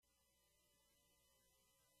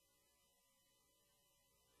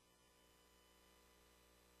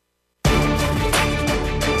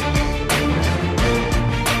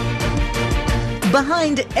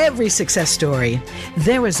Behind every success story,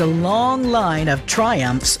 there is a long line of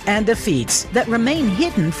triumphs and defeats that remain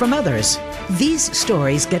hidden from others. These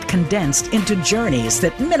stories get condensed into journeys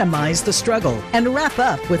that minimize the struggle and wrap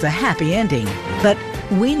up with a happy ending. But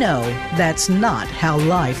we know that's not how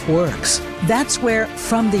life works. That's where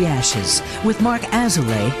From the Ashes with Marc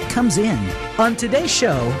Azoulay comes in. On today's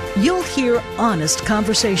show, you'll hear honest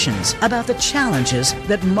conversations about the challenges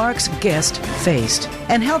that Marc's guest faced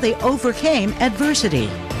and how they overcame adversity.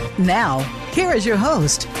 Now, here is your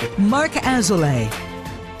host, Marc Azoulay.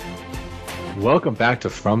 Welcome back to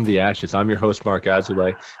From the Ashes. I'm your host, Marc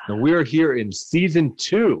Azoulay, and we're here in Season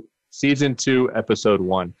 2, Episode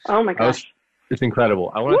 1. Oh my gosh. It's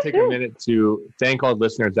incredible. I want to take a minute to thank all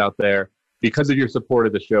listeners out there. Because of your support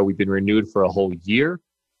of the show, we've been renewed for a whole year.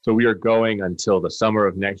 So we are going until the summer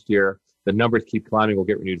of next year. The numbers keep climbing. We'll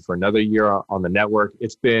get renewed for another year on the network.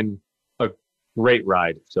 It's been a great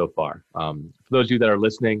ride so far. For those of you that are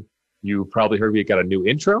listening, you probably heard we got a new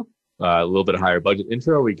intro, a little bit of higher budget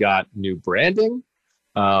intro. We got new branding.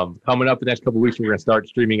 Coming up the next couple of weeks, we're going to start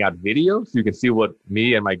streaming out video so you can see what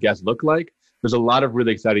me and my guests look like. There's a lot of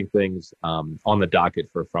really exciting things on the docket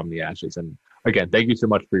for From the Ashes. And again, thank you so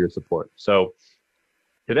much for your support. So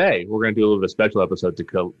today, we're going to do a little bit of special episode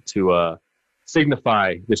to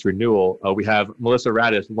signify this renewal. We have Melissa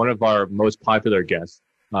Raddatz, one of our most popular guests.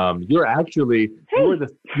 You're actually, you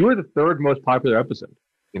were the third most popular episode.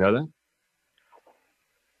 You know that?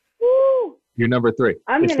 Woo! You're number 3.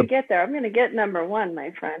 I'm going to get there. I'm going to get number 1,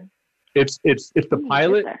 my friend. It's the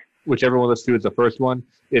pilot, which everyone listens to is the first one.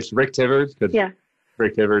 It's Rick Tivers, because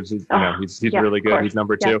Rick Tivers is, he's really good. He's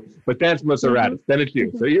number 2. But then it's Melissa Raddatz. Then it's you.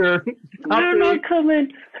 So you're I'm not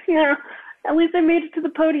coming. Yeah. At least I made it to the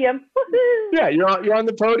podium. Yeah, you're on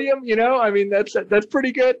the podium, I mean, that's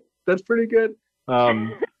pretty good. That's pretty good.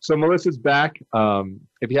 So Melissa's back.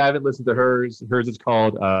 If you haven't listened to hers is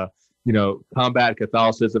called Combat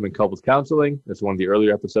Catholicism and Couples Counseling. That's one of the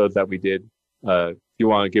earlier episodes that we did. If you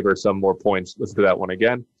want to give her some more points, listen to that one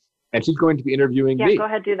again. And she's going to be interviewing me. Yeah, go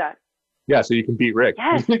ahead, do that. Yeah, so you can beat Rick.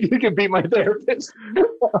 Yes. You can beat my therapist.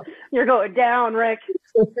 You're going down, Rick.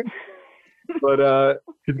 But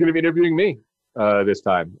she's going to be interviewing me this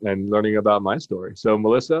time and learning about my story. So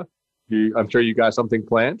Melissa, I'm sure you got something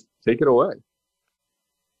planned. Take it away.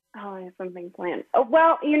 Oh, I have something planned. Oh,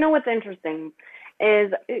 well, you know what's interesting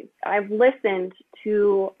is I've listened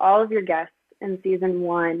to all of your guests in Season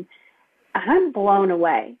 1, and I'm blown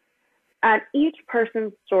away at each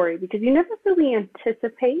person's story because you never really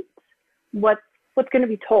anticipate what's going to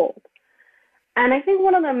be told. And I think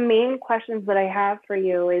one of the main questions that I have for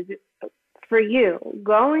you is, for you,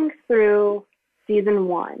 going through Season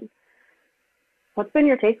 1, what's been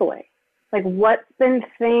your takeaway? Like, what's been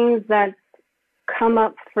things that come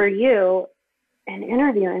up for you in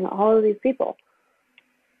interviewing all of these people?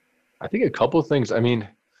 I think a couple of things. I mean,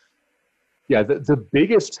 yeah, the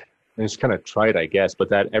biggest, and it's kind of trite, I guess, but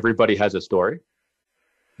that everybody has a story.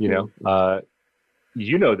 You know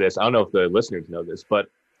this. I don't know if the listeners know this, but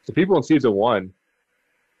the people in Season 1,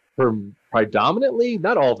 predominantly,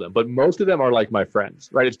 not all of them, but most of them are like my friends,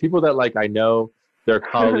 right? It's people that I know, they're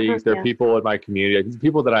colleagues, they're people in my community,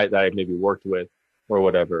 people that I maybe worked with or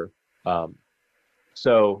whatever.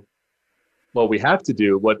 So what we have to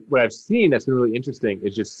do, what I've seen that's been really interesting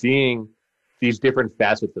is just seeing these different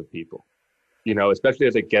facets of people, especially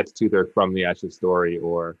as it gets to their From the Ashes story,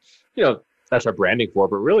 or, that's our branding for,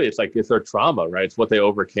 but really it's their trauma, right? It's what they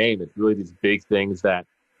overcame. It's really these big things that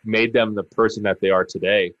made them the person that they are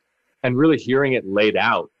today. And really hearing it laid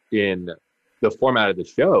out in the format of the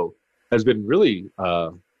show has been really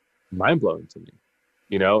mind-blowing to me,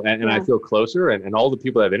 and I feel closer, and all the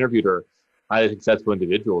people that I've interviewed are highly successful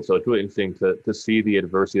individuals. So it's really interesting to see the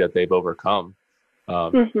adversity that they've overcome.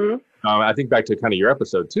 I think back to kind of your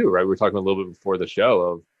episode too, right? We were talking a little bit before the show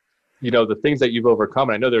of, the things that you've overcome.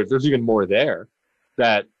 And I know there's even more there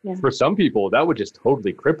that for some people that would just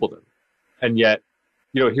totally cripple them. And yet,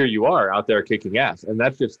 here you are out there kicking ass. And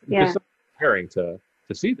that's just so inspiring to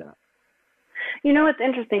see that. What's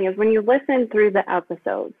interesting is when you listen through the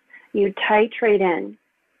episodes, you titrate in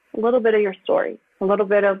a little bit of your story, a little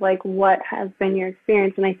bit of what has been your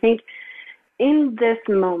experience. And I think in this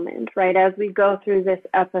moment, right, as we go through this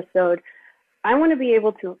episode, I want to be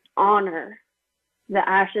able to honor the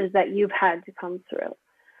ashes that you've had to come through.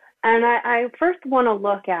 And I first want to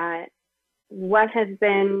look at what has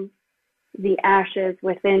been the ashes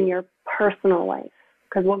within your personal life,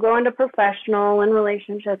 because we'll go into professional and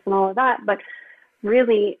relationships and all of that, but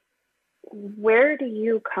really, where do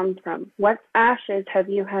you come from? What ashes have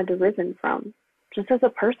you had to risen from, just as a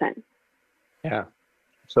person? Yeah,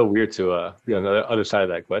 so weird to be on the other side of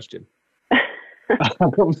that question.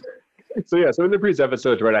 Um, so in the previous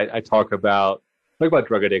episodes, right, I talk about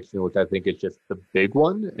drug addiction, which I think is just the big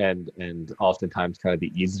one and oftentimes kind of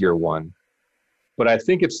the easier one. But I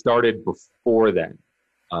think it started before then.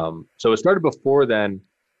 So it started before then.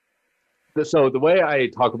 So the way I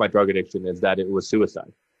talk about drug addiction is that it was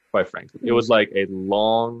suicide, quite frankly. It was like a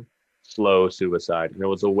long, slow suicide. And it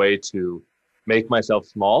was a way to make myself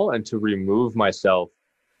small and to remove myself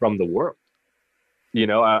from the world. You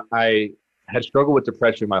know, I had struggled with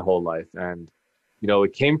depression my whole life. And, you know,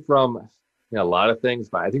 it came from a lot of things,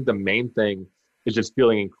 but I think the main thing is just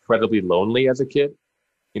feeling incredibly lonely as a kid.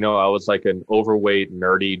 You know, I was like an overweight,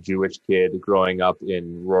 nerdy Jewish kid growing up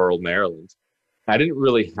in rural Maryland. I didn't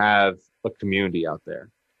really have a community out there.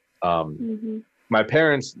 My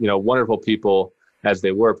parents, you know, wonderful people as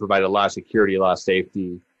they were, provided a lot of security, a lot of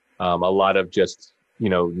safety, a lot of just, you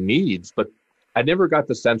know, needs, but I never got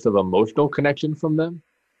the sense of emotional connection from them.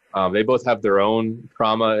 They both have their own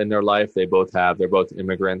trauma in their life. They're both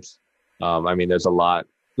immigrants. I mean, there's a lot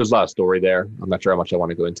of story there. I'm not sure how much I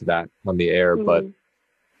want to go into that on the air, but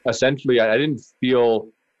essentially I didn't feel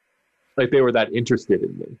like they were that interested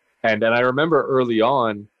in me. And I remember early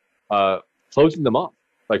on closing them off,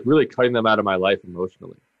 like really cutting them out of my life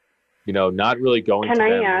emotionally, you know, not really going to them.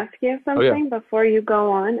 Can I ask you something before you go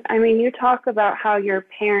on? I mean, you talk about how your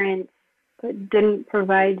parents didn't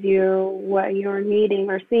provide you what you were needing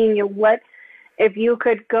or seeing you. What if you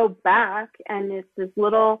could go back and it's this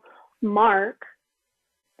little Marc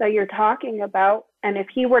that you're talking about, and if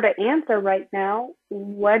he were to answer right now,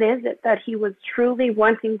 what is it that he was truly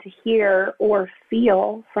wanting to hear or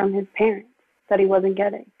feel from his parents that he wasn't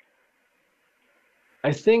getting?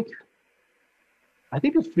 I think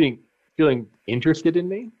it's feeling interested in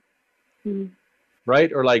me,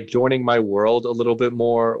 right? Or like joining my world a little bit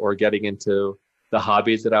more, or getting into the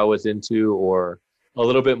hobbies that I was into, or a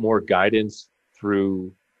little bit more guidance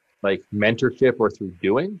through like mentorship or through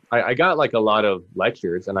doing. I got like a lot of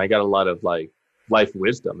lectures and I got a lot of like life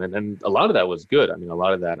wisdom, and a lot of that was good. I mean, a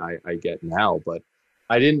lot of that I get now, but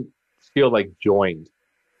I didn't feel like joined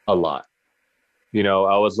a lot. You know,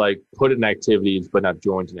 I was like put in activities, but not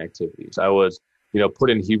joined in activities. I was, you know, put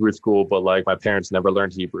in Hebrew school, but like my parents never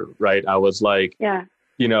learned Hebrew, right? I was like,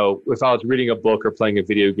 you know, if I was reading a book or playing a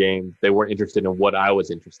video game, they weren't interested in what I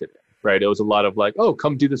was interested in, right? It was a lot of like, oh,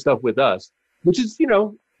 come do this stuff with us, which is, you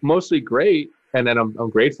know, mostly great. And then I'm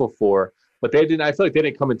grateful for, but I feel like they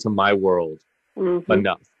didn't come into my world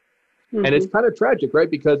enough. And it's kind of tragic,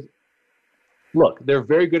 right? Because look, they're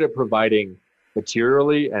very good at providing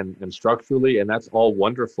materially and structurally, and that's all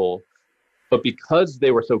wonderful. But because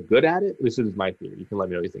they were so good at it, this is my theory, you can let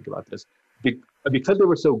me know what you think about this. Because they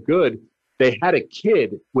were so good, they had a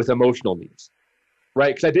kid with emotional needs,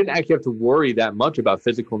 right? Because I didn't actually have to worry that much about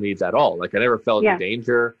physical needs at all. Like I never felt in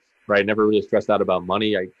danger, right? I never really stressed out about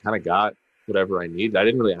money. I kind of got whatever I needed. I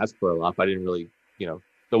didn't really ask for a lot, but I didn't really, you know,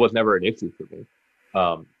 that was never an issue for me.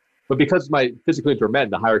 But because my physical needs were met in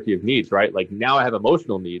the hierarchy of needs, right? Like now I have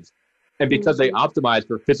emotional needs. And because they optimized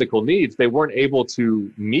for physical needs, they weren't able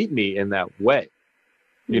to meet me in that way.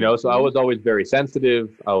 You know, so I was always very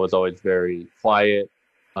sensitive. I was always very quiet.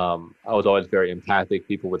 I was always very empathic.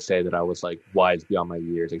 People would say that I was like wise beyond my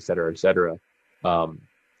years, et cetera,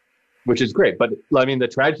 which is great. But I mean, the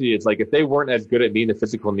tragedy is like, if they weren't as good at meeting the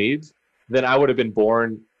physical needs, then I would have been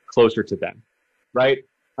born closer to them, right?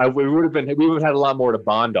 We would have had a lot more to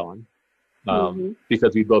bond on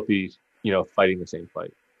because we'd both be, you know, fighting the same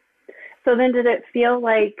fight. So then did it feel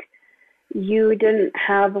like you didn't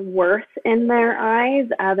have worth in their eyes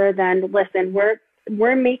other than, listen,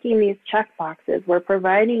 we're making these check boxes. We're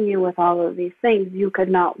providing you with all of these things. You could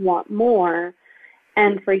not want more.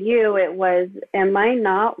 And for you, it was, am I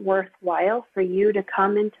not worthwhile for you to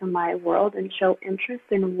come into my world and show interest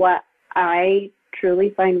in what I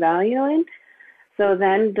truly find value in? So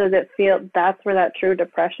then does it feel that's where that true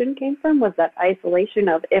depression came from? Was that isolation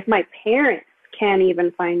of, if my parents can't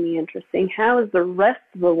even find me interesting, how is the rest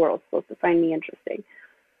of the world supposed to find me interesting?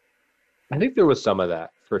 I think there was some of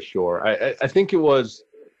that for sure. I think it was,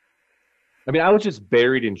 I mean, I was just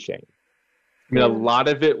buried in shame. I mean, a lot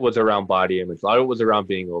of it was around body image. A lot of it was around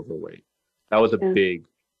being overweight. That was a big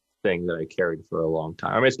thing that I carried for a long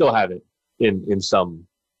time. I mean, I still have it in some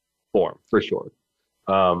form for sure.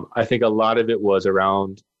 I think a lot of it was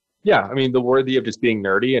around, I mean, the worthy of just being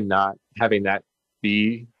nerdy and not having that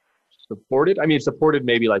be supported. I mean, supported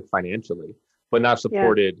maybe like financially, but not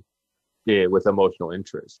supported with emotional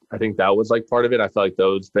interest. I think that was like part of it. I felt like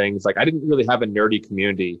those things, like I didn't really have a nerdy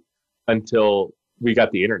community until we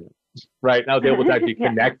got the internet, right? And I was able to actually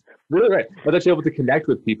connect, really right. I was actually able to connect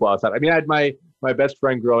with people outside. I mean, I had my my best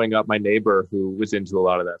friend growing up, my neighbor who was into a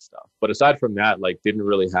lot of that stuff. But aside from that, like didn't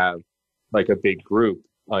really have like a big group.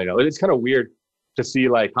 It's kind of weird to see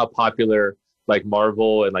like how popular like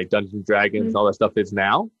Marvel and like Dungeons and Dragons and all that stuff is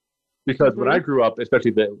now. Because when I grew up,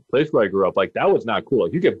 especially the place where I grew up, like that was not cool.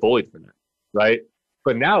 Like you get bullied for that, right?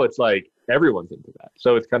 But now it's like everyone's into that.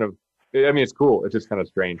 So it's kind of, I mean, it's cool. It's just kind of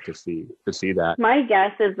strange to see that. My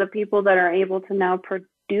guess is the people that are able to now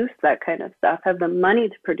produce that kind of stuff have the money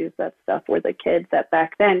to produce that stuff, where the kids that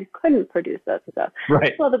back then couldn't produce that stuff.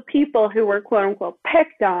 Right. So the people who were quote unquote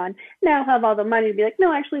picked on now have all the money to be like,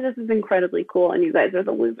 no, actually this is incredibly cool and you guys are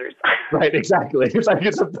the losers. Right, exactly. It's like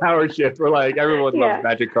it's a power shift where like everyone loves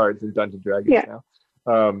magic cards and Dungeons and Dragons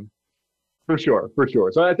now. For sure.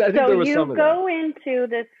 So I think there was some of that. So you go into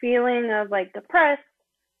this feeling of like depressed.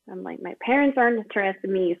 I'm like, my parents aren't interested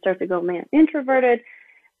in me. You start to go, man, introverted.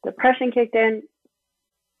 Depression kicked in.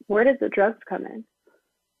 Where did the drugs come in?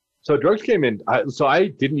 So drugs came in. I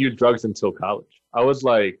didn't use drugs until college. I was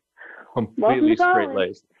like completely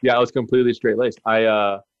straight-laced. Yeah, I was completely straight-laced.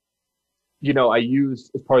 I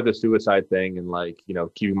used as part of the suicide thing and like,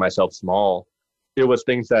 keeping myself small. It was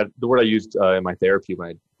things that the word I used in my therapy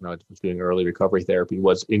when I was doing early recovery therapy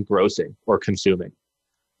was engrossing or consuming.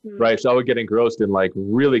 Right. So I would get engrossed in like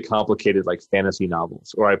really complicated like fantasy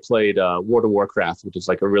novels, or I played World of Warcraft, which is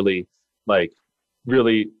like a really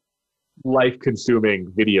life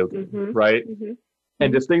consuming video game. Right.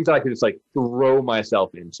 And just things that I could just like throw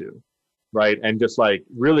myself into. Right. And just like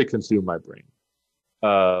really consume my brain.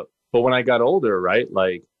 But when I got older, right,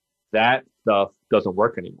 like that stuff doesn't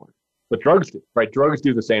work anymore. But drugs do, right? Drugs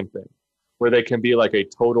do the same thing, where they can be like a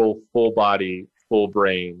total full body, full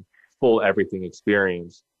brain, full everything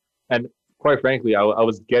experience. And quite frankly, I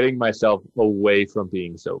was getting myself away from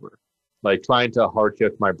being sober, like trying to hard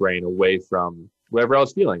shift my brain away from whatever I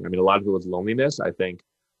was feeling. I mean, a lot of it was loneliness. I think,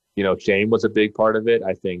 shame was a big part of it.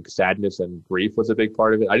 I think sadness and grief was a big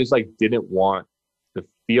part of it. I just like didn't want to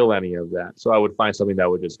feel any of that. So I would find something that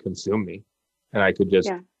would just consume me and I could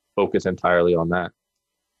just focus entirely on that.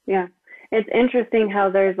 Yeah. It's interesting how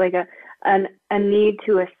there's like a need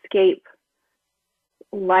to escape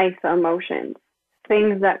life emotions,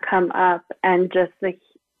 things that come up, and just the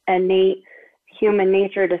innate human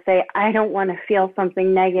nature to say, I don't want to feel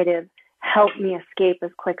something negative. Help me escape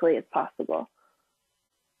as quickly as possible.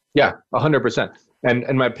 Yeah, 100%.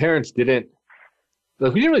 And my parents we didn't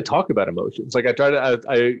really talk about emotions. Like I try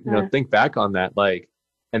to, think back on that, like,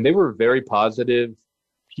 and they were very positive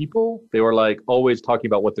people. They were like always talking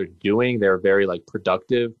about what they're doing. They were very like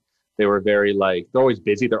productive. They were very like, they're always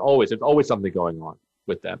busy. There's always something going on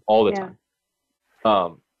with them all the time.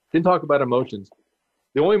 Didn't talk about emotions.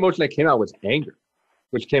 The only emotion that came out was anger,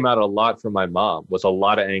 which came out a lot from my mom. Was a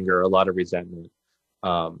lot of anger, a lot of resentment,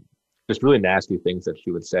 just really nasty things that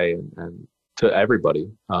she would say and to everybody.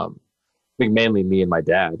 I think mainly me and my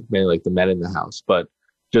dad, mainly like the men in the house, but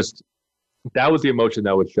just that was the emotion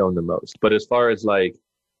that was shown the most. But as far as like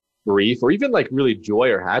grief or even like really joy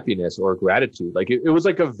or happiness or gratitude, like it was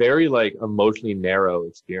like a very like emotionally narrow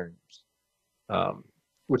experience,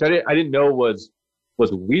 which I didn't know was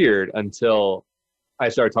weird until I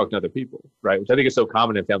started talking to other people, right? Which I think is so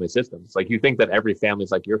common in family systems. Like you think that every family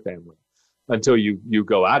is like your family until you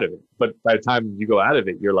go out of it. But by the time you go out of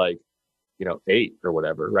it, you're like, 8 or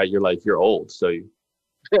whatever, right? You're old. So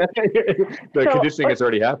the conditioning has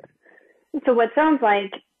already happened. So what sounds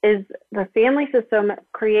like is the family system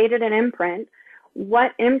created an imprint.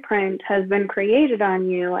 What imprint has been created on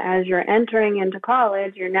you as you're entering into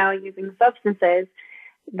college? You're now using substances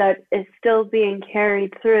that is still being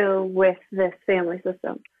carried through with this family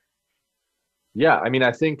system. Yeah, I mean,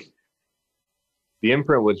 I think the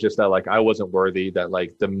imprint was just that like I wasn't worthy, that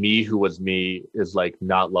like the me who was me is like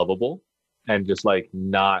not lovable and just like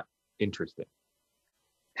not interesting.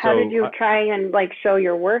 How did you try and like show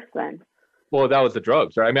your worth then? Well, that was the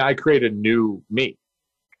drugs, right? I mean, I created new me,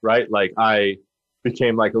 right? Like I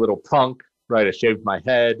became like a little punk, right? I shaved my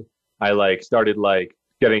head. I like started like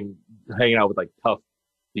hanging out with like tough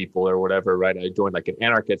people or whatever, right? I joined like an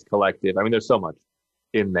anarchist collective. I mean, there's so much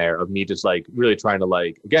in there of me just like really trying to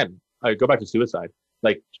like, again, I go back to suicide,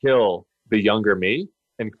 like kill the younger me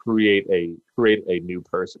and create a new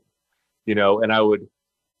person, and I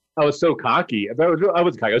was so cocky. I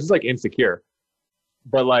was cocky. I was just like insecure.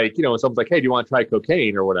 But like, when someone's like, hey, do you want to try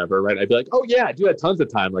cocaine or whatever, right? I'd be like, oh yeah, I do that tons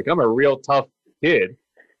of time. Like I'm a real tough kid.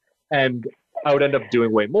 And I would end up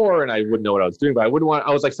doing way more and I wouldn't know what I was doing, but I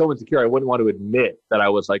was like so insecure. I wouldn't want to admit that I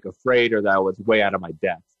was like afraid or that I was way out of my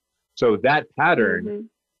depth. So that pattern,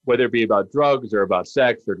 whether it be about drugs or about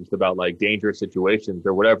sex or just about like dangerous situations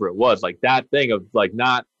or whatever it was, like that thing of like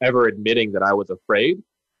not ever admitting that I was afraid,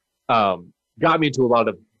 got me into a lot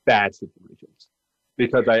of bad situations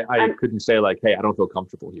because I couldn't say like, hey, I don't feel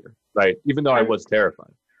comfortable here, right? Even though I was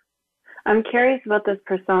terrified. I'm curious about this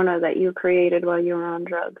persona that you created while you were on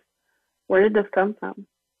drugs. Where did this come from?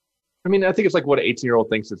 I mean, I think it's like what an 18-year-old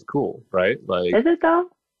thinks is cool, right? Like, is it though?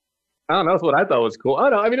 I don't know. That's what I thought was cool. I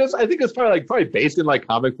don't know. I mean, I think it's probably based in like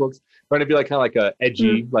comic books, trying to be like kind of like a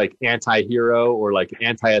edgy, like anti-hero or like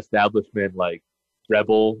anti-establishment, like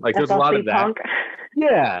rebel. Like there's a lot of that. Punk.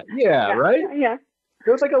 Yeah, right? Yeah.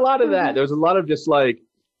 There was like a lot of that. There was a lot of just like,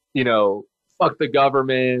 you know, fuck the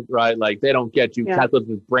government, right? Like they don't get you.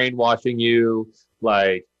 Capitalism is brainwashing you.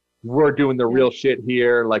 Like we're doing the real shit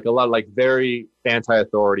here. Like a lot of like very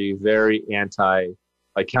anti-authority, very anti,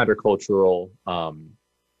 like countercultural.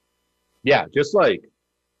 Just like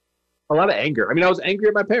a lot of anger. I mean, I was angry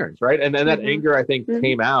at my parents, right? And then that anger, I think,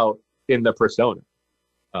 came out in the persona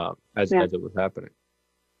as it was happening.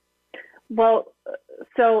 Well,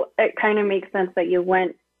 so it kind of makes sense that you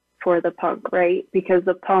went for the punk, right? Because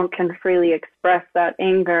the punk can freely express that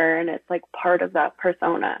anger, and it's like part of that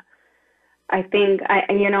persona. I think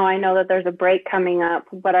I know that there's a break coming up,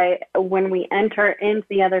 but when we enter into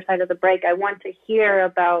the other side of the break, I want to hear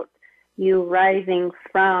about you rising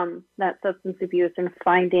from that substance abuse and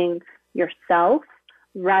finding yourself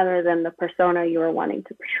rather than the persona you were wanting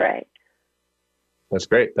to portray. That's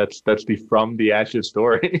great. That's the From the Ashes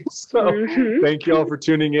story. So thank you all for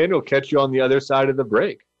tuning in. We'll catch you on the other side of the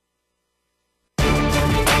break.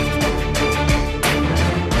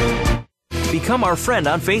 Become our friend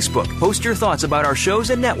on Facebook. Post your thoughts about our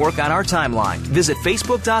shows and network on our timeline. Visit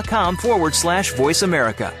facebook.com/Voice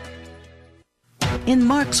America. In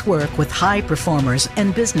Marc's work with high performers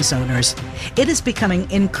and business owners, it is becoming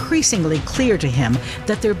increasingly clear to him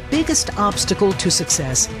that their biggest obstacle to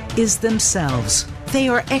success is themselves. They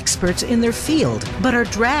are experts in their field, but are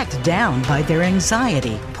dragged down by their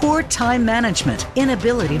anxiety, poor time management,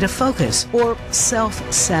 inability to focus, or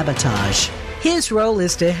self-sabotage. His role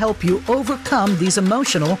is to help you overcome these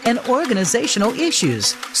emotional and organizational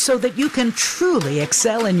issues so that you can truly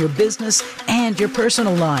excel in your business and your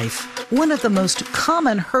personal life. One of the most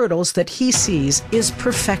common hurdles that he sees is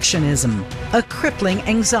perfectionism, a crippling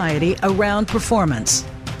anxiety around performance.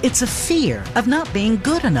 It's a fear of not being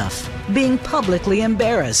good enough, being publicly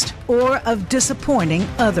embarrassed, or of disappointing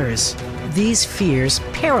others. These fears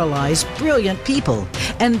paralyze brilliant people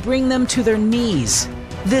and bring them to their knees.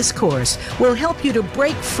 This course will help you to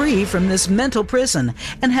break free from this mental prison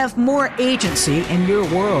and have more agency in your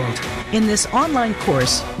world. In this online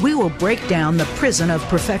course, we will break down the prison of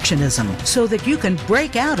perfectionism so that you can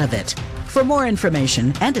break out of it. For more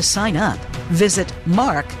information and to sign up, visit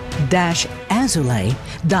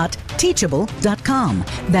marc-azoulay.teachable.com.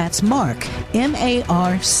 That's Marc,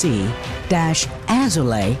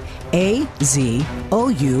 MARC-Azoulay,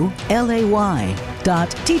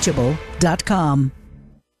 AZOULAY.teachable.com.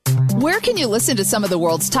 Where can you listen to some of the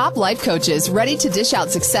world's top life coaches ready to dish out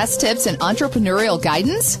success tips and entrepreneurial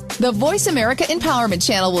guidance? The Voice America Empowerment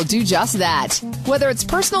Channel will do just that. Whether it's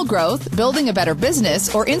personal growth, building a better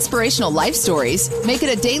business, or inspirational life stories, make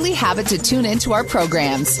it a daily habit to tune into our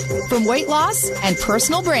programs. From weight loss and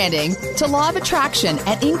personal branding to law of attraction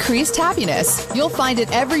and increased happiness, you'll find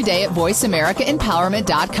it every day at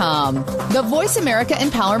VoiceAmericaEmpowerment.com. The Voice America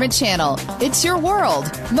Empowerment Channel. It's your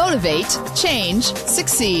world. Motivate, change,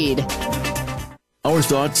 succeed. Our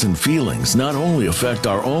thoughts and feelings not only affect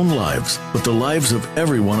our own lives, but the lives of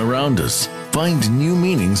everyone around us. Find new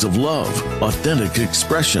meanings of love, authentic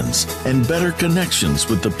expressions, and better connections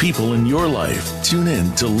with the people in your life. Tune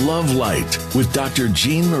in to Love Light with Dr.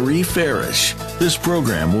 Jean Marie Farish. This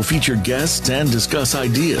program will feature guests and discuss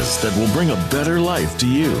ideas that will bring a better life to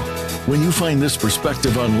you. When you find this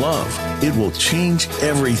perspective on love, it will change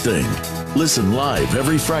everything. Listen live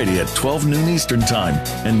every Friday at 12 noon Eastern Time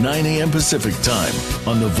and 9 a.m. Pacific Time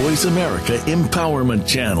on the Voice America Empowerment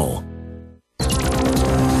Channel.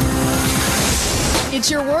 It's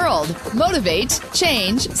your world. Motivate,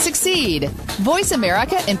 change, succeed.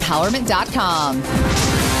 VoiceAmericaEmpowerment.com.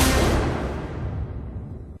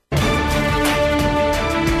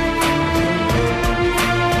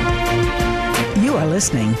 You are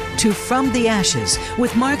listening to From the Ashes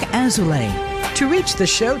with Marc Azoulay. To reach the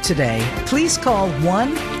show today, please call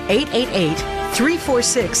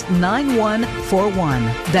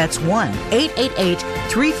 1-888-346-9141. That's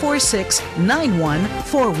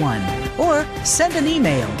 1-888-346-9141. Or send an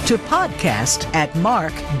email to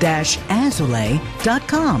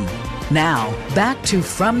podcast@marc-azoulay.com. Now, back to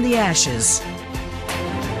From the Ashes.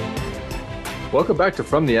 Welcome back to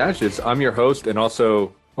From the Ashes. I'm your host and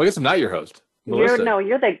also, well, I guess I'm not your host. Melissa.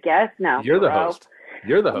 You're the guest now. You're the host.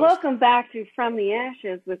 You're the host. Welcome back to From the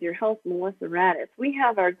Ashes with your host, Melissa Raddatz. We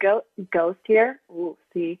have our ghost here. Ooh,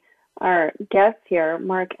 see, our guest here,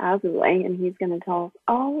 Marc Azoulay, and he's going to tell us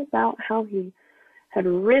all about how he had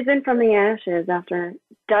risen from the ashes after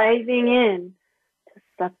diving in to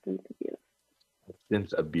substance abuse.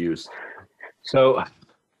 Substance abuse. So, I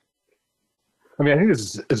mean, I think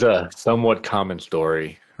this is a somewhat common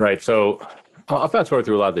story, right? So I'll fast forward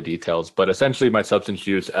through a lot of the details, but essentially my substance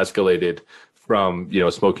use escalated from,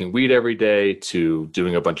 smoking weed every day to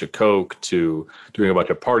doing a bunch of coke to doing a bunch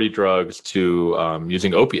of party drugs to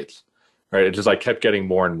using opiates, right? It just kept getting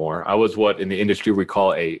more and more. I was what in the industry we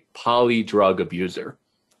call a poly drug abuser,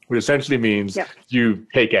 which essentially means you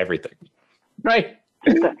take everything, right?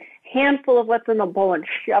 Just a handful of what's in the bowl and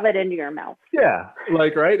shove it into your mouth. Yeah,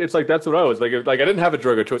 right? It's that's what I was. I didn't have a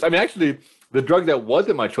drug of choice. I mean, actually, the drug that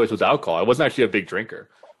wasn't my choice was alcohol. I wasn't actually a big drinker.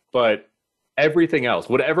 But everything else,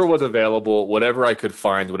 whatever was available, whatever I could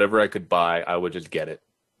find, whatever I could buy, I would just get it,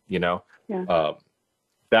 Yeah.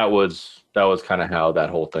 That was kind of how that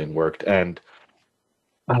whole thing worked. And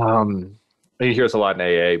you hear this a lot in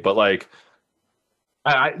AA, but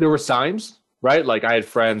there were signs, right? I had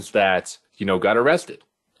friends that, got arrested.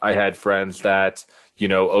 I had friends that,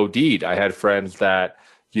 OD'd. I had friends that,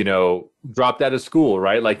 dropped out of school,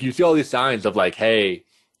 right? You see all these signs of hey,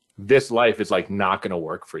 this life is not going to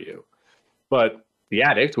work for you. But the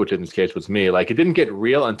addict, which in this case was me, it didn't get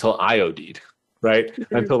real until I OD'd, right?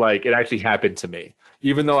 Mm-hmm. Until it actually happened to me.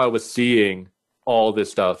 Even though I was seeing all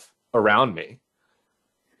this stuff around me,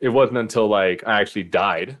 it wasn't until I actually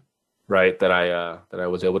died, right, that I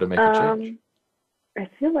was able to make a change. I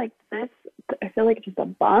feel like just a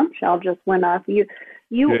bombshell just went off. You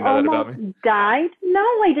almost died? No,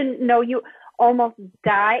 I didn't know you almost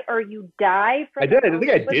died, or you died from I did. I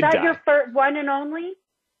think I did die. Was that your first one and only?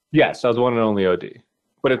 Yes, I was one and only OD.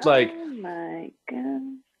 But it's oh my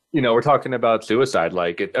God. We're talking about suicide.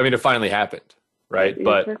 It finally happened, right?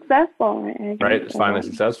 But successful, right? It's finally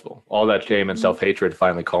successful. All that shame and self-hatred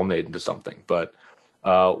finally culminated into something. But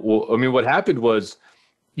what happened was,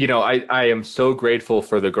 I am so grateful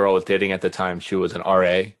for the girl I was dating at the time. She was an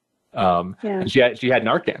RA, and she had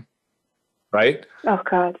Narcan, right? Oh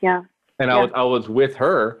God, yeah. And I was with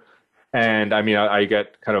her, and I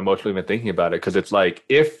get kind of emotionally even thinking about it, because it's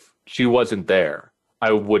if she wasn't there,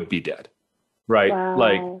 I would be dead, right?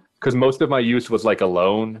 Wow. Because most of my use was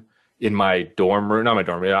alone in my dorm room, not my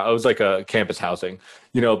dorm room. I was a campus housing,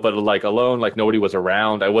 but alone, nobody was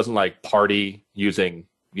around. I wasn't party using,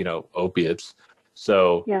 opiates.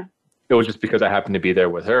 So it was just because I happened to be there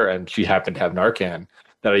with her, and she happened to have Narcan,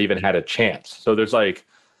 that I even had a chance. So there's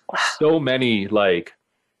so many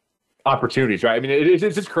opportunities, right?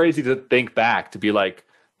 It's just crazy to think back to be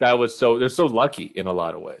they're so lucky in a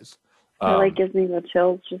lot of ways. It gives me the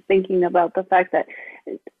chills just thinking about the fact that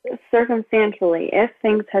circumstantially, if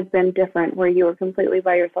things had been different where you were completely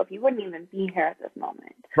by yourself, you wouldn't even be here at this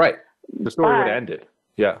moment. Right. The story would have ended.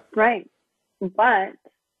 Yeah. Right. But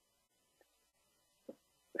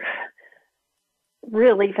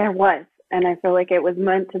really there was. And I feel it was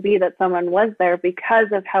meant to be that someone was there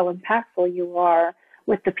because of how impactful you are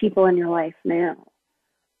with the people in your life now.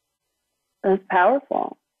 It's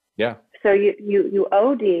powerful. Yeah. So you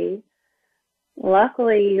OD.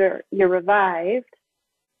 Luckily, you're revived,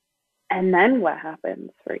 and then what happens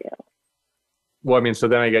for you? Well, so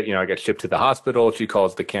then I get shipped to the hospital. She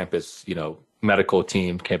calls the campus, medical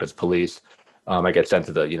team, campus police. I get sent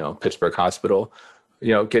to the, Pittsburgh hospital.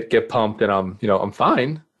 Get pumped, and I'm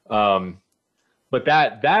fine. But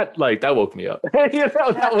that woke me up.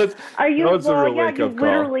 That was a real wake up call.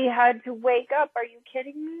 You literally had to wake up. Are you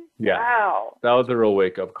kidding me? Yeah. Wow. That was a real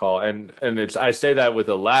wake up call. And I say that with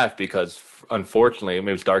a laugh because unfortunately,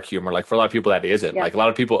 it's dark humor. For a lot of people that isn't. A lot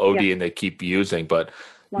of people OD and they keep using, but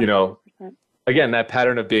 100%. Again, that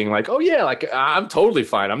pattern of being I'm totally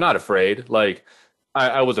fine. I'm not afraid.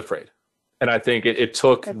 I was afraid. And I think it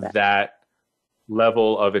took that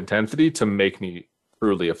level of intensity to make me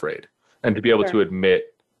truly afraid. And to be able to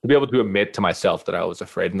admit to myself that I was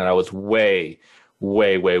afraid and that I was way,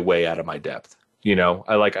 way, way, way out of my depth.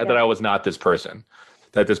 That I was not this person,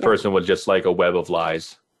 that this person was just a web of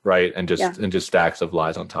lies, right? And just stacks of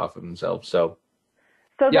lies on top of themselves. So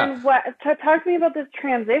then talk to me about this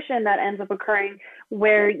transition that ends up occurring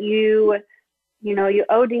where you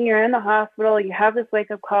OD, you're in the hospital, you have this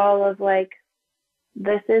wake up call of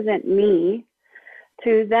this isn't me,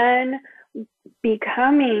 to then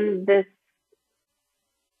becoming this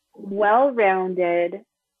well-rounded,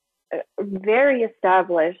 very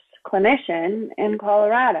established clinician in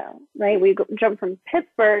Colorado, right? We jumped from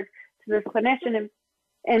Pittsburgh to this clinician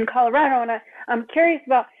in Colorado, and I'm curious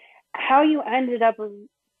about how you ended up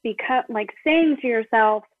saying to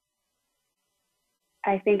yourself,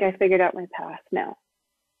 I think I figured out my path now.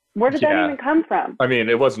 Where did that even come from? I mean,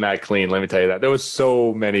 it wasn't that clean, let me tell you that. There was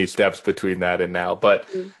so many steps between that and now. But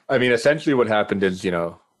I mean, essentially what happened is,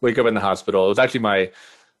 wake up in the hospital. It was actually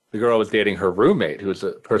the girl I was dating, her roommate, who was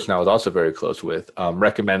a person I was also very close with,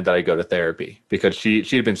 recommended that I go to therapy because she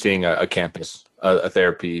had been seeing a campus, a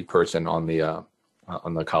therapy person on the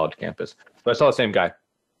college campus. But I saw the same guy,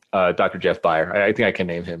 Dr. Jeff Beyer. I think I can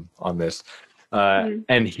name him on this.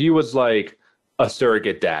 And he was like a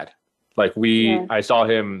surrogate dad. Like I saw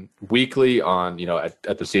him weekly on, at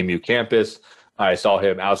the CMU campus. I saw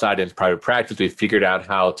him outside in his private practice. We figured out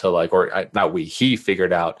how to he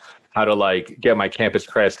figured out how to get my campus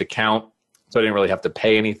credits to count. So I didn't really have to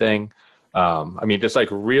pay anything. I mean, just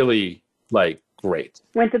really great.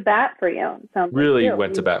 Went to bat for you. Really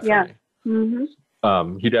went to bat for me.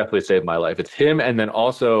 Mm-hmm. He definitely saved my life. It's him. And then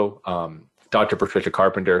also Dr. Patricia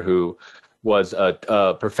Carpenter, who was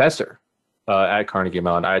a professor at Carnegie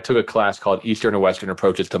Mellon. I took a class called Eastern and Western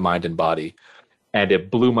Approaches to Mind and Body, and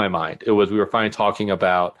it blew my mind. We were finally talking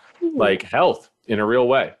about health in a real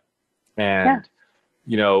way. And,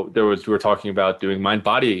 we were talking about doing mind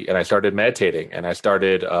body, and I started meditating, and I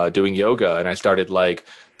started doing yoga, and I started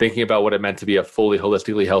thinking about what it meant to be a fully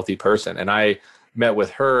holistically healthy person. And I met with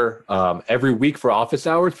her every week for office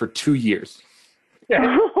hours for 2 years.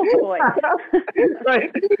 Oh boy.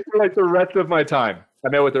 Right. For the rest of my time. I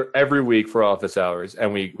met with her every week for office hours,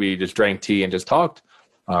 and we just drank tea and just talked.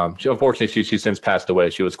 Unfortunately, she's since passed away.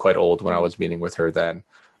 She was quite old when I was meeting with her then.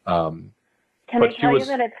 Can I tell you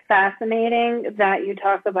that it's fascinating that you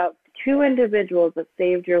talk about two individuals that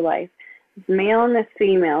saved your life, this male and this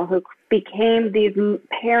female, who became these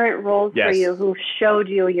parent roles for you, who showed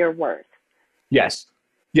you your worth? Yes.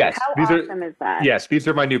 How awesome is that? Yes, these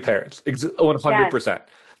are my new parents, 100%,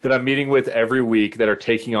 that I'm meeting with every week that are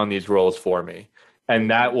taking on these roles for me. And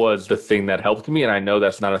that was the thing that helped me. And I know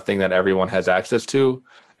that's not a thing that everyone has access to.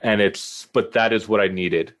 But that is what I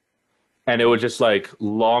needed. And it was just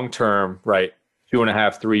long-term, right?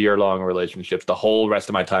 2.5, 3 year long relationships, the whole rest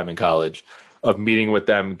of my time in college, of meeting with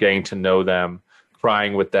them, getting to know them,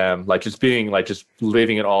 crying with them, just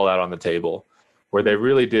living it all out on the table, where they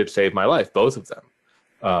really did save my life, both of them.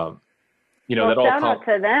 Shout out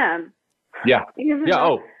to them. Yeah. Yeah.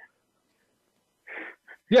 Oh,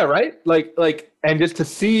 yeah. Right. And just to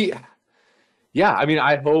see, I mean,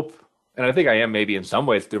 I hope, and I think I am maybe in some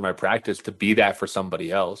ways through my practice, to be that for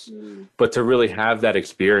somebody else, but to really have that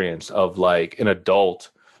experience of an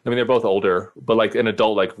adult. I mean, they're both older, but an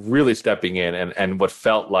adult, really stepping in and what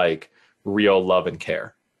felt like real love and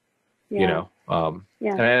care, And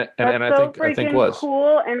I think was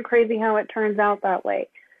cool and crazy how it turns out that way.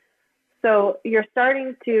 So you're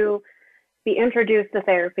starting to be introduced to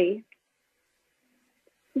therapy,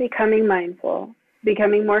 becoming mindful,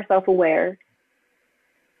 becoming more self-aware.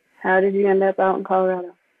 How did you end up out in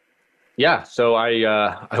Colorado? Yeah, so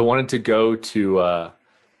I wanted to go to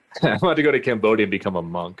Cambodia and become a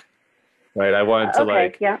monk, right? I wanted to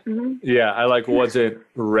I wasn't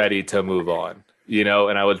ready to move on, and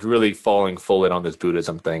I was really falling full in on this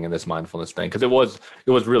Buddhism thing and this mindfulness thing because it was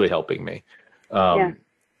really helping me. And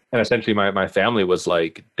essentially my family was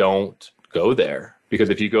like, don't go there,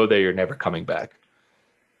 because if you go there, you're never coming back.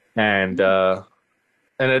 And that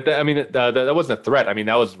wasn't a threat. I mean,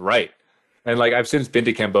 that was right. And I've since been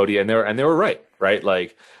to Cambodia, and they were right?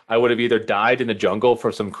 I would have either died in the jungle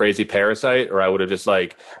for some crazy parasite, or I would have just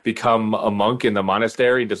become a monk in the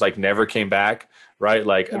monastery and just never came back. Right.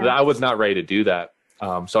 I was not ready to do that.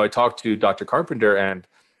 So I talked to Dr. Carpenter, and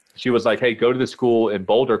she was like, hey, go to the school in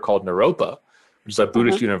Boulder called Naropa, which is a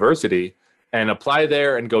Buddhist university, and apply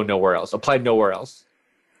there and go nowhere else. Apply nowhere else.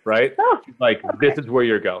 Right. Oh, this is where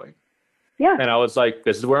you're going. Yeah. And I was like,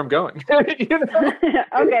 this is where I'm going. Okay,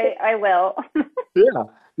 I will.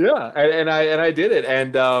 Yeah. And I did it.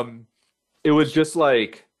 And it was just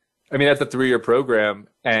that's a 3-year program.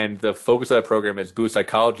 And the focus of that program is Buddhist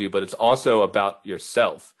psychology, but it's also about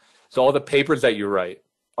yourself. So all the papers that you write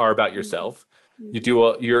are about yourself.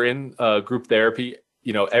 You're in group therapy,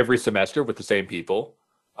 every semester with the same people.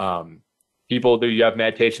 You have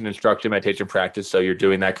meditation instruction, meditation practice. So you're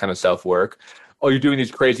doing that kind of self-work. Oh, you're doing these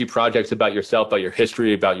crazy projects about yourself, about your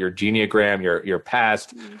history, about your geneagram, your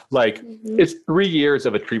past. It's 3 years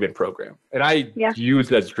of a treatment program. And I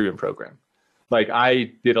used it as a treatment program.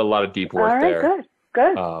 I did a lot of deep work there.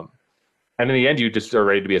 Good. And in the end, you just are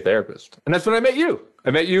ready to be a therapist. And that's when I met you.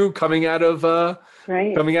 I met you coming out of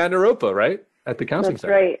Naropa, right? At the counseling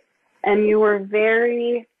center. That's right. And you were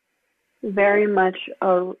very, very much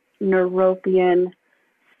a Naropian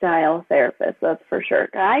style therapist, that's for sure.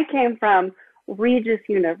 I came from Regis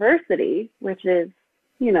University, which is,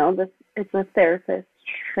 it's a therapist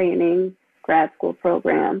training grad school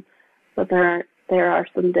program, but there are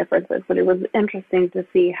some differences. But it was interesting to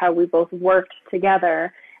see how we both worked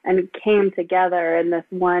together and came together in this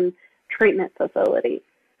one treatment facility.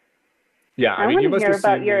 Yeah, I want to hear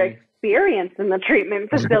about your experience in the treatment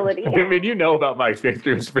facility. I mean, you know about my experience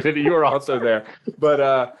in the facility. You were also there.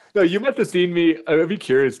 But no, you must have seen me. I'd be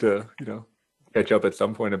curious to, catch up at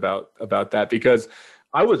some point about that, because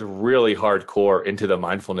I was really hardcore into the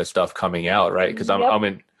mindfulness stuff coming out, right? Because I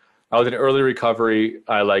was in early recovery.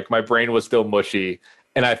 My brain was still mushy,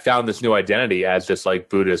 and I found this new identity as this like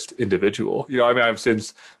Buddhist individual. I've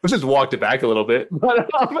since walked it back a little bit, but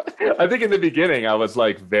I think in the beginning I was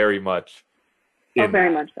like very much.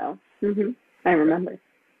 Very much so. Mm-hmm. I remember.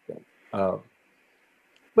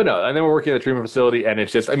 But no, and then we're working at a treatment facility, and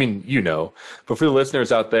it's just, but for the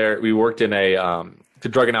listeners out there, we worked in the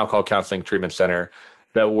drug and alcohol counseling treatment center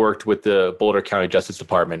that worked with the Boulder County Justice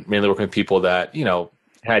Department, mainly working with people that,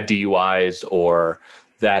 had DUIs or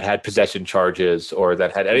that had possession charges or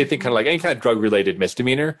that had anything kind of like any kind of drug related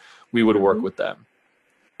misdemeanor. We would work with them.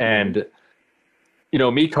 And,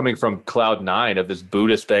 me coming from cloud 9 of this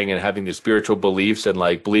Buddhist thing and having these spiritual beliefs and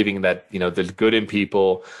like believing that, there's good in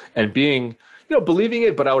people and being, believing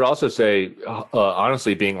it, but I would also say,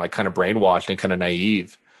 honestly, being like kind of brainwashed and kind of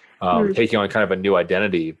naive, taking on kind of a new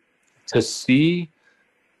identity, to see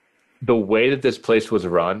the way that this place was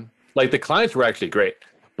run. Like the clients were actually great,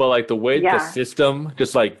 but like the way the system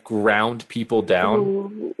just like ground people down.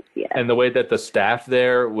 Ooh, yeah. And the way that the staff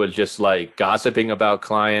there was just like gossiping about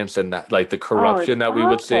clients and that, like the corruption that we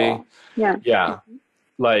would see. Yeah. Yeah.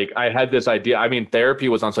 Like I had this idea. Therapy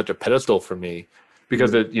was on such a pedestal for me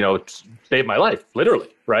because it, it saved my life, literally.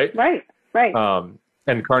 Right. Right.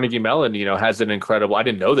 And Carnegie Mellon, has an incredible, I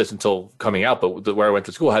didn't know this until coming out, but where I went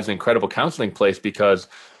to school has an incredible counseling place because,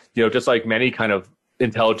 just like many kind of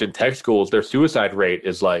intelligent tech schools, their suicide rate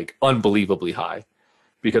is like unbelievably high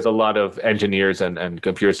because a lot of engineers and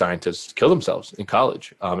computer scientists kill themselves in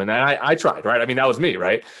college. And I tried, right? That was me,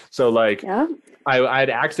 right? So like I had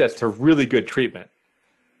access to really good treatment,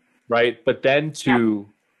 right? But then to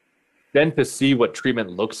see what treatment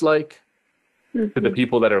looks like to the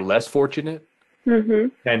people that are less fortunate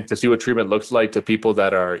and to see what treatment looks like to people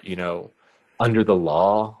that are, under the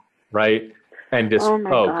law, right? And just,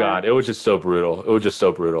 God, it was just so brutal. It was just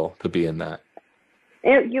so brutal to be in that.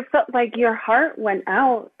 You felt like your heart went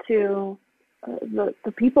out to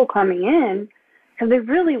the people coming in, because they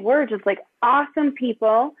really were just like awesome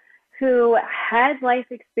people who had life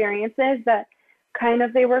experiences that kind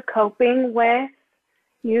of they were coping with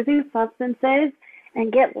using substances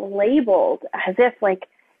and get labeled as if like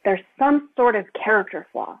there's some sort of character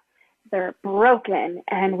flaw. They're broken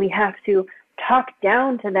and we have to talk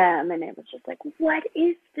down to them. And it was just like, what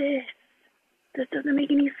is this? This doesn't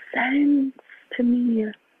make any sense to me.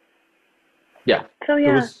 Yeah. So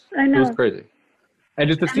yeah, I know. It was crazy. And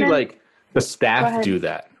just to see like the staff do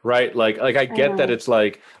that, right? Like I get that it's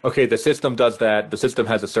like, okay, the system does that. The system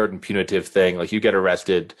has a certain punitive thing. Like you get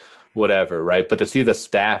arrested, whatever, right? But to see the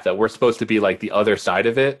staff that we're supposed to be like the other side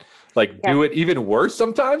of it, like do it even worse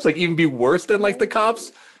sometimes, like even be worse than like the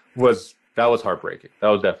cops that was heartbreaking. That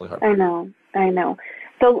was definitely heartbreaking. I know.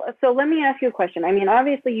 So let me ask you a question.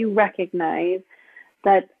 Obviously you recognize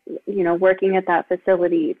that, working at that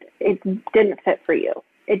facility, it didn't fit for you.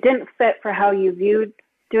 It didn't fit for how you viewed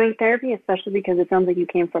doing therapy, especially because it sounds like you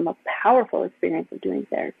came from a powerful experience of doing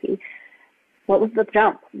therapy. What was the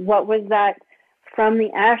jump? What was that from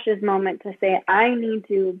the ashes moment to say, I need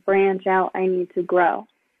to branch out, I need to grow?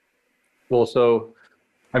 Well, so,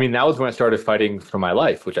 that was when I started fighting for my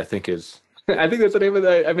life, which I think that's the name of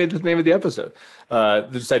the name of the episode.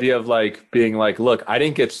 This idea of like being like, look, I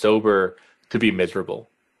didn't get sober to be miserable,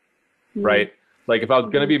 right? Like if I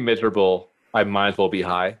was going to be miserable, I might as well be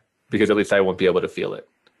high because at least I won't be able to feel it,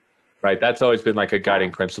 right? That's always been like a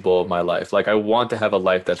guiding principle of my life. Like I want to have a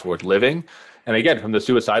life that's worth living. And again, from the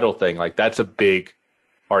suicidal thing, like that's a big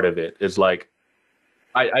part of it is like,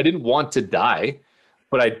 I didn't want to die,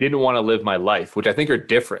 but I didn't want to live my life, which I think are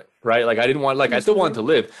different, right? Like I didn't want, like I still wanted to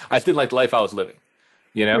live. I just didn't like the life I was living,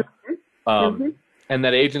 And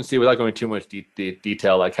that agency, without going too much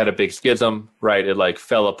detail, like had a big schism, right? It like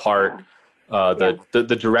fell apart.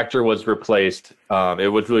 The director was replaced.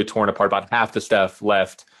 It was really torn apart. About half the staff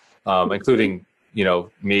left, including,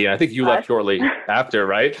 me. And I think you left shortly after,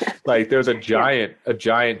 right? Like there's a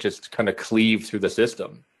giant just kind of cleave through the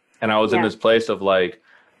system. And I was in this place of like,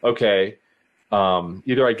 okay,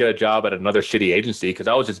 either I get a job at another shitty agency because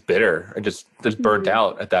I was just bitter and just burnt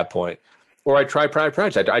out at that point, or I try private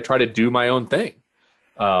practice. I try to do my own thing.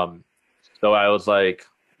 So I was like,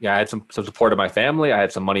 I had some support of my family. I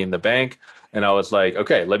had some money in the bank, and I was like,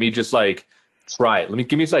 okay, let me just like try it.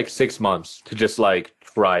 Give me like 6 months to just like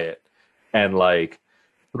try it and like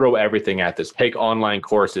throw everything at this, take online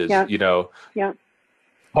courses,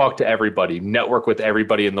 talk to everybody, network with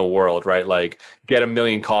everybody in the world, right? Like get 1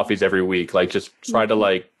 million coffees every week, like just try to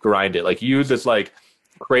like grind it, like use this like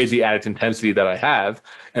crazy added intensity that I have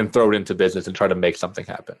and throw it into business and try to make something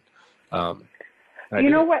happen. You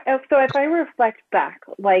know what? So if I reflect back,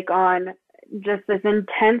 like on just this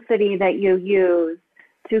intensity that you use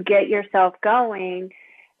to get yourself going,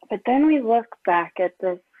 but then we look back at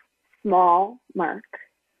this small Marc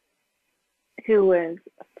who was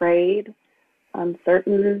afraid,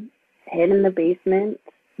 uncertain, hid in the basement,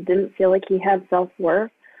 didn't feel like he had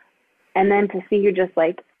self-worth. And then to see you just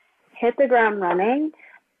like hit the ground running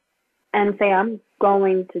and say, I'm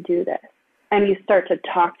going to do this. And you start to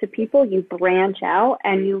talk to people, you branch out,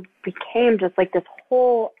 and you became just like this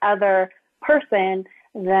whole other person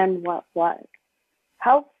than what was.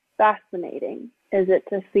 How fascinating is it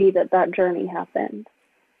to see that journey happened?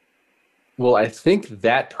 Well, I think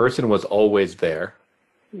that person was always there.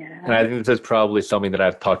 Yeah. And I think this is probably something that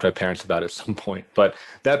I've talked to my parents about at some point, but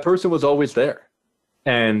that person was always there.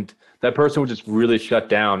 And that person was just really shut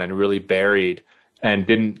down and really buried and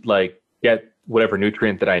didn't like get whatever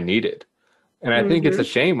nutrient that I needed. And I think it's a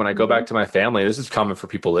shame when I go back to my family. This is common for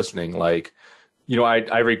people listening. Like,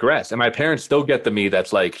 I regress, and my parents still get the me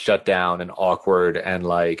that's like shut down and awkward and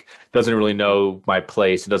like doesn't really know my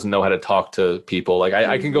place and doesn't know how to talk to people. Like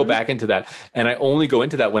I can go back into that, and I only go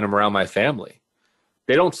into that when I'm around my family.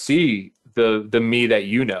 They don't see the me that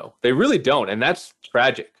they really don't, and that's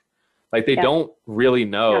tragic. Like they don't really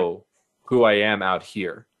know who I am out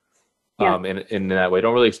here. In that way, I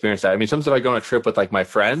don't really experience that. I mean, sometimes if I go on a trip with like my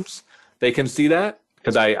friends, they can see that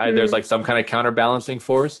because I there's like some kind of counterbalancing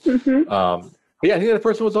force. I think that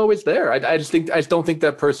person was always there. I just don't think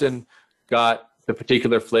that person got the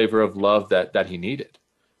particular flavor of love that he needed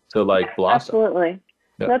to like blossom. Absolutely.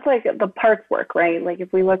 Yeah. That's like the parts work, right? Like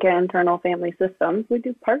if we look at internal family systems, we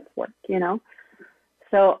do parts work,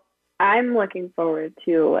 So I'm looking forward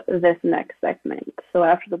to this next segment. So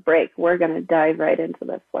after the break, we're going to dive right into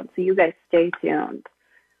this one. So you guys stay tuned.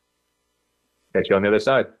 Catch you on the other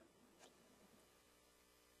side.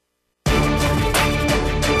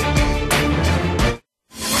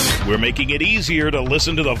 We're making it easier to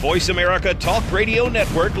listen to the Voice America Talk Radio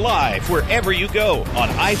Network live wherever you go on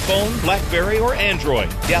iPhone, BlackBerry, or Android.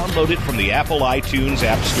 Download it from the Apple iTunes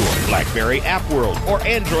App Store, BlackBerry App World, or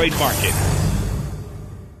Android Market.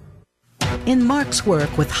 In Marc's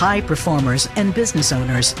work with high performers and business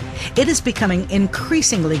owners, it is becoming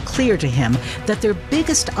increasingly clear to him that their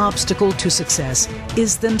biggest obstacle to success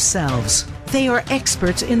is themselves. They are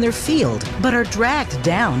experts in their field, but are dragged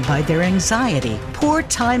down by their anxiety, poor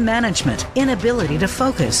time management, inability to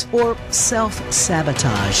focus, or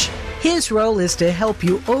self-sabotage. His role is to help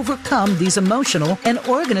you overcome these emotional and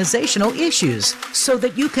organizational issues so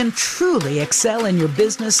that you can truly excel in your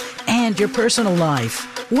business and your personal life.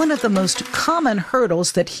 One of the most common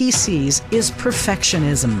hurdles that he sees is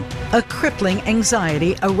perfectionism, a crippling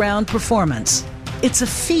anxiety around performance. It's a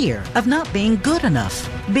fear of not being good enough,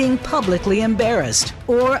 being publicly embarrassed,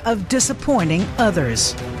 or of disappointing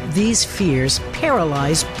others. These fears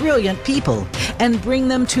paralyze brilliant people and bring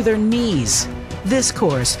them to their knees. This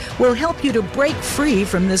course will help you to break free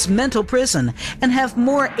from this mental prison and have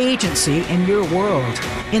more agency in your world.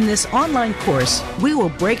 In this online course, we will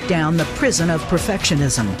break down the prison of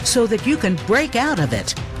perfectionism so that you can break out of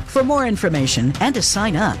it. For more information and to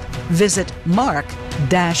sign up, visit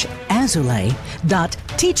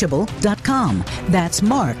marc-azoulay.teachable.com. That's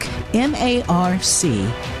Marc,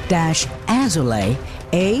 MARC-Azoulay,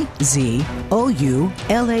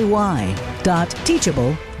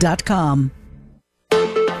 AZOULAY.teachable.com.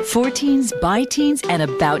 For teens, by teens, and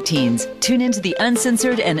about teens. Tune into the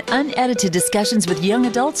uncensored and unedited discussions with young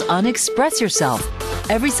adults on Express Yourself.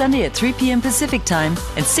 Every Sunday at 3 p.m. Pacific Time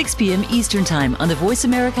and 6 p.m. Eastern Time on the Voice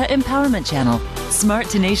America Empowerment Channel. Smart,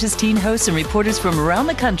 tenacious teen hosts and reporters from around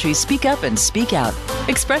the country speak up and speak out.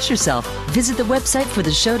 Express Yourself. Visit the website for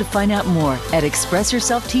the show to find out more at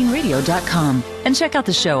expressyourselfteenradio.com. And check out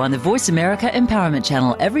the show on the Voice America Empowerment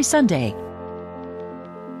Channel every Sunday.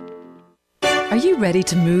 Are you ready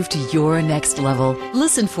to move to your next level?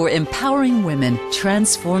 Listen for Empowering Women,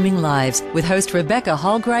 Transforming Lives with host Rebecca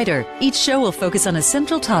Hall-Greider. Each show will focus on a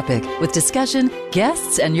central topic with discussion,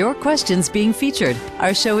 guests, and your questions being featured.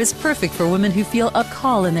 Our show is perfect for women who feel a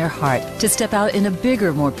call in their heart to step out in a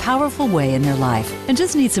bigger, more powerful way in their life and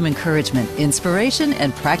just need some encouragement, inspiration,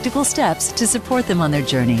 and practical steps to support them on their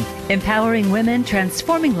journey. Empowering Women,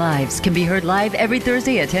 Transforming Lives can be heard live every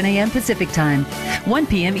Thursday at 10 a.m. Pacific Time, 1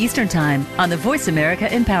 p.m. Eastern Time on the Voice America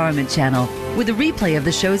Empowerment Channel, with a replay of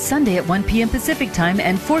the show Sunday at 1 p.m. Pacific Time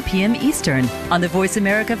and 4 p.m. Eastern on the Voice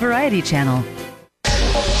America Variety Channel.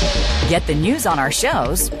 Get the news on our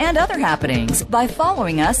shows and other happenings by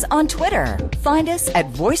following us on Twitter. Find us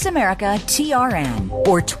at Voice America TRN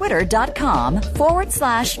or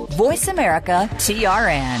twitter.com/Voice America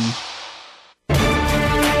TRN.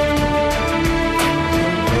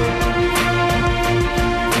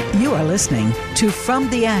 You are listening to From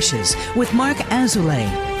the Ashes with Marc Azoulay.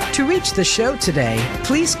 To reach the show today,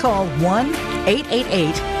 please call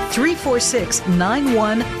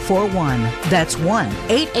 1-888-346-9141. That's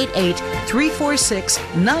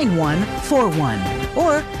 1-888-346-9141.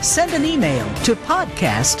 Or send an email to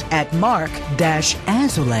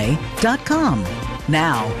podcast@marc-azoulay.com.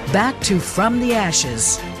 Now, back to From the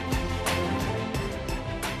Ashes.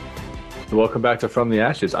 Welcome back to From the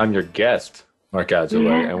Ashes. I'm your guest, Marc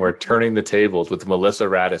Azoulay, and we're turning the tables with Melissa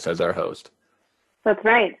Raddatz as our host. That's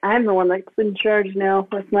right. I'm the one that's in charge now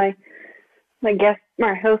with my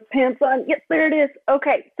host pants on. Yes, there it is.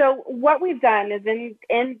 Okay, so what we've done is in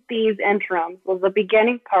these interims, well, the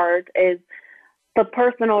beginning part is the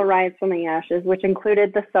personal rise from the ashes, which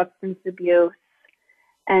included the substance abuse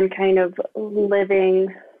and kind of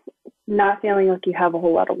living, not feeling like you have a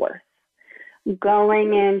whole lot of worth.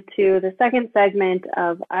 Going into the second segment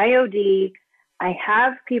of IOD, I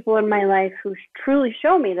have people in my life who truly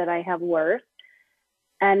show me that I have worth.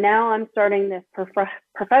 And now I'm starting this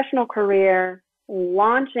professional career,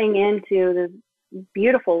 launching into this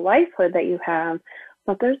beautiful lifehood that you have.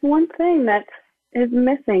 But there's one thing that is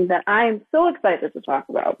missing that I am so excited to talk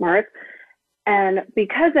about, Marc. And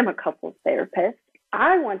because I'm a couples therapist,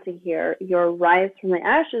 I want to hear your rise from the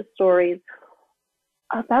ashes stories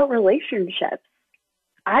about relationships.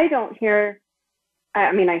 I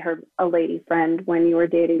heard a lady friend when you were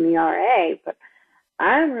dating the RA, but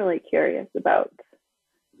I'm really curious about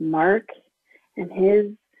Marc and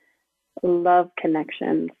his love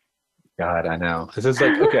connections. God, I know. This is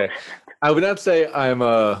like, okay, I would not say I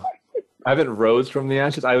haven't rose from the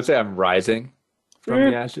ashes. I would say I'm rising from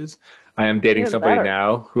the ashes. I am dating somebody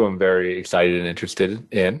now who I'm very excited and interested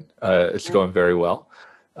in. It's going very well,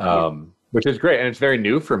 which is great. And it's very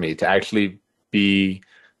new for me to actually be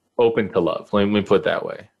open to love. Let me put it that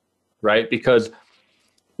way, right? Because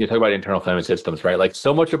you talk about internal family systems, right? Like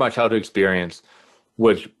so much of my childhood experience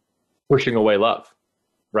was pushing away love,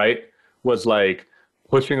 right? Was like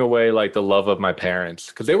pushing away like the love of my parents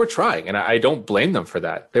because they were trying, and I don't blame them for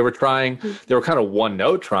that. They were trying. They were kind of one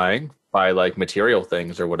note trying by like material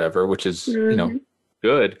things or whatever, which is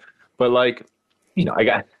good. But like, I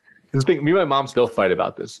got this thing. Me and my mom still fight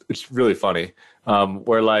about this. It's really funny.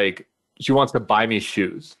 Where like she wants to buy me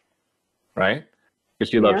shoes, right? Because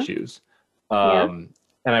she loves shoes. And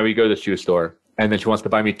I would go to the shoe store. And then she wants to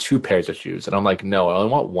buy me 2 pairs of shoes. And I'm like, no, I only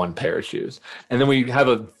want 1 pair of shoes. And then we have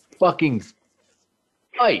a fucking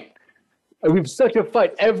fight. We have such a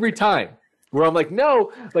fight every time where I'm like,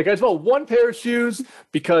 no, like I just want 1 pair of shoes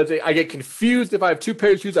because I get confused if I have 2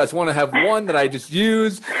 pairs of shoes. I just want to have 1 that I just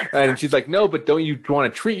use. And she's like, no, but don't you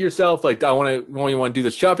want to treat yourself? Like, I want to do the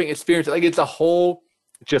shopping experience. Like, it's a whole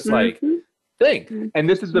just like thing. And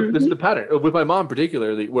this is the pattern with my mom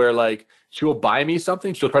particularly, where like she will buy me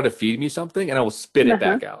something, she'll try to feed me something, and I will spit it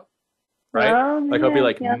back out. Right? Like I'll be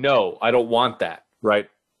like, no, I don't want that. Right?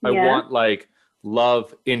 I want like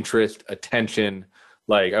love, interest, attention.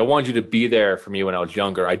 Like I want you to be there for me when I was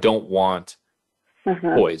younger. I don't want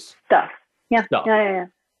toys. Stuff. Yeah.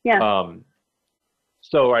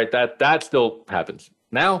 So right, that still happens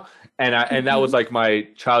now, and that was like my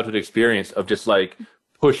childhood experience of just like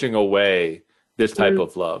pushing away this type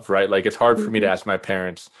of love, right? Like it's hard for me to ask my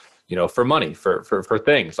parents, for money, for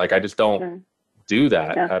things. Like I just don't do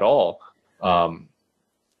that at all.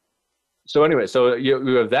 So anyway, so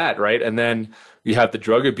you have that, right? And then you have the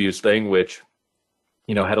drug abuse thing, which,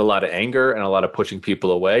 had a lot of anger and a lot of pushing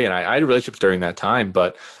people away. And I had relationships during that time,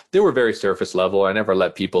 but they were very surface level. I never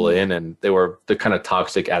let people in, and they were the kind of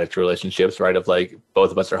toxic addict relationships, right? Of like, both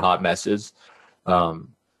of us are hot messes.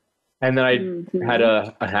 And then I had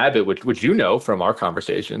a habit, which from our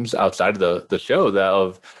conversations outside of the show, that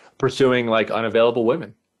of pursuing like unavailable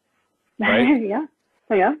women, right?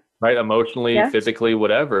 Yeah. right? Emotionally, physically,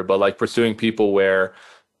 whatever, but like pursuing people where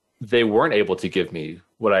they weren't able to give me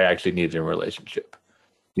what I actually needed in a relationship,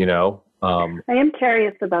 you know? I am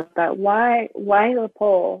curious about that. Why the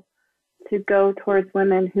pull to go towards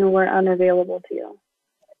women who were unavailable to you?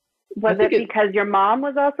 Was it because your mom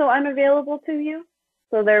was also unavailable to you?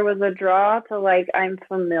 So there was a draw to like, I'm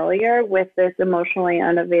familiar with this emotionally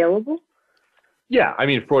unavailable? Yeah, I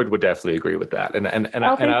mean, Freud would definitely agree with that. And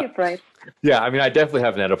thank you, Freud. Yeah, I mean, I definitely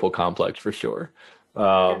have an Oedipal complex for sure.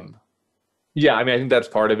 Yeah, I mean, I think that's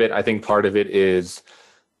part of it. I think part of it is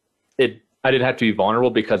I didn't have to be vulnerable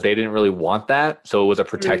because they didn't really want that. So it was a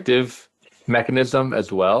protective mechanism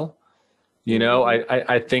as well. You know,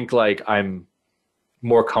 I think like I'm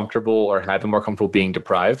more comfortable or have been more comfortable being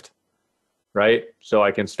deprived, right? So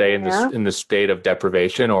I can stay in this state of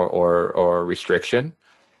deprivation or restriction.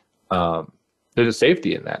 There's a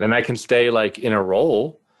safety in that. And I can stay like in a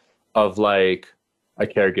role of like a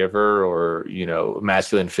caregiver or, you know,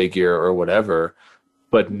 masculine figure or whatever,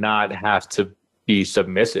 but not have to be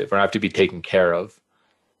submissive or have to be taken care of,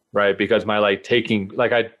 right? Because my I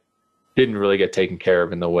didn't really get taken care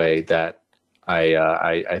of in the way that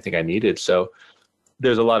I think I needed. So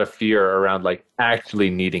there's a lot of fear around like actually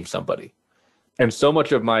needing somebody. And so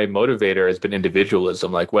much of my motivator has been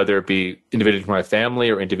individualism, like whether it be individuating from my family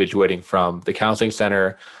or individuating from the counseling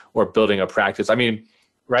center or building a practice. I mean,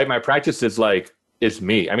 right, my practice is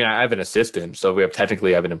me. I mean, I have an assistant, so I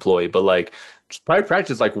have an employee, but like private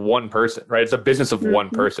practice is like one person, right? It's a business of one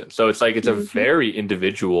person. So it's like, it's a very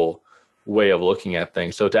individual way of looking at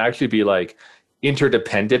things. So to actually be like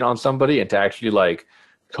interdependent on somebody and to actually like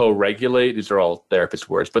co-regulate, these are all therapist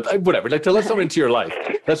words, but whatever, like to let someone into your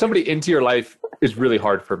life, is really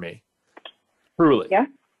hard for me. Truly. Yeah.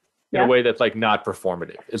 In a way that's like not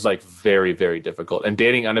performative. It's like very, very difficult. And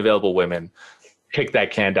dating unavailable women kick that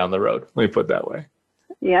can down the road. Let me put it that way.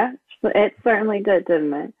 Yeah, it certainly did,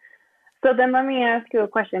 didn't it? So then let me ask you a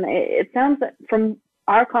question. It sounds that from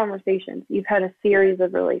our conversations, you've had a series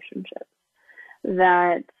of relationships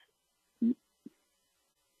that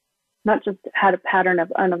not just had a pattern of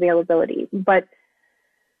unavailability, but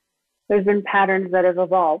there's been patterns that have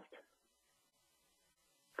evolved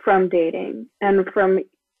from dating. And from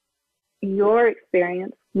your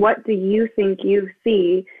experience, what do you think you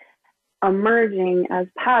see emerging as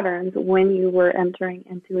patterns when you were entering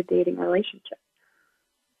into a dating relationship?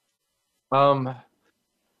 Like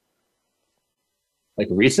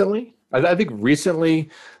recently? I think recently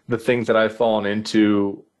the things that I've fallen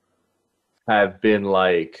into have been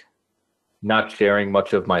like not sharing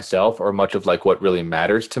much of myself or much of like what really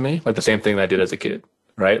matters to me, like the same thing that I did as a kid,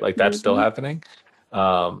 right? Like that's still happening.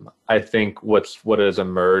 I think what has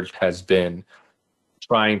emerged has been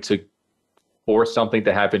trying to force something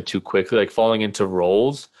to happen too quickly, like falling into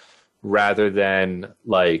roles rather than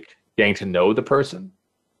like getting to know the person.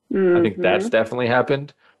 I think that's definitely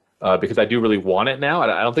happened because I do really want it now.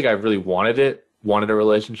 I don't think I really wanted a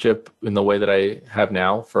relationship in the way that I have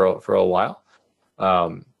now for a while.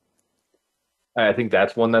 I think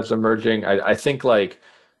that's one that's emerging. I think like,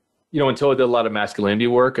 you know, until I did a lot of masculinity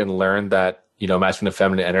work and learned that, you know, masculine and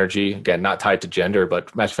feminine energy, again, not tied to gender,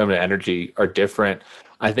 but masculine and feminine energy are different.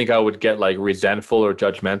 I think I would get like resentful or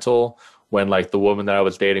judgmental when like the woman that I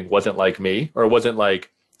was dating wasn't like me or wasn't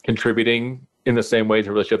like contributing in the same way to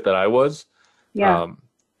the relationship that I was. Yeah.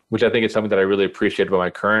 Which I think is something that I really appreciate about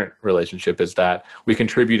my current relationship is that we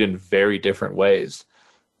contribute in very different ways.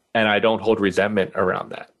 And I don't hold resentment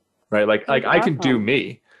around that, right? Like I can do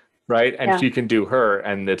me, right? And she can do her.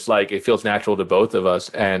 And it's like, it feels natural to both of us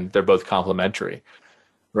and they're both complementary,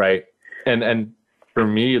 right? And for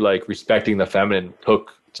me, like respecting the feminine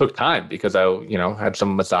took time because I, you know, had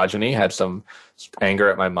some misogyny, had some anger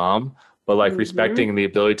at my mom, but like respecting the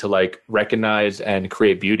ability to like recognize and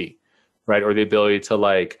create beauty, right? Or the ability to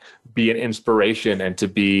like be an inspiration and to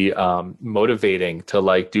be motivating to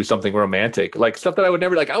like do something romantic, like stuff that I would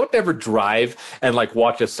never drive and like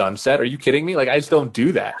watch a sunset. Are you kidding me? Like I just don't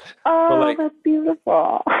do that. Oh, like, that's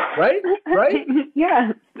beautiful. Right?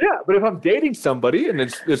 Yeah. Yeah. But if I'm dating somebody and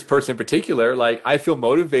it's this person in particular, like I feel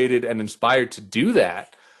motivated and inspired to do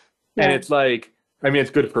that. Yeah. And it's like, I mean,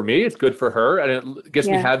 it's good for me. It's good for her. And it gets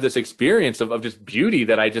me to have this experience of just beauty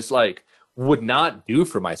that I just like would not do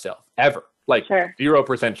for myself ever. Like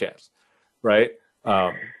 0% chance. Right.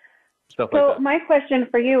 Stuff like that. So my question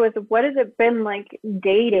for you is, what has it been like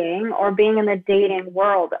dating or being in the dating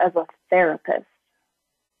world as a therapist?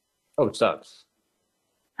 Oh, it sucks.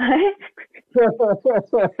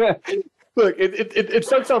 Look, it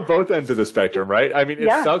sucks on both ends of the spectrum, right? I mean, it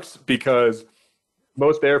sucks because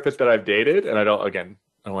most therapists that I've dated, and I don't want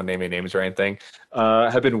to name any names or anything,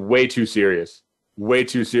 have been way too serious way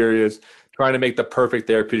too serious, trying to make the perfect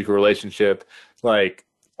therapeutic relationship, like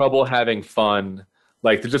trouble having fun.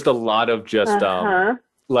 Like there's just a lot of just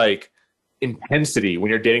like intensity when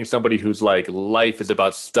you're dating somebody whose like life is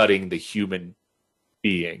about studying the human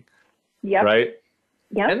being. Yep. Right?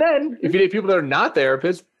 Yep. And then if you date people that are not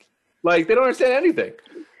therapists, like they don't understand anything.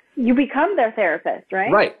 You become their therapist,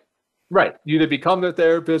 right? Right. You either become their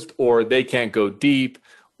therapist or they can't go deep,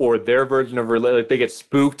 or their version of like they get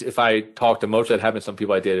spooked if I talked emotionally. That happened to some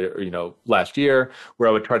people I dated, last year, where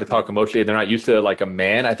I would try to talk emotionally. They're not used to like a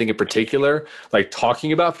man, I think in particular, like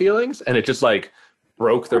talking about feelings, and it just like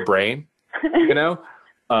broke their brain,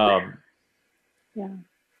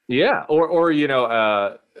 Yeah.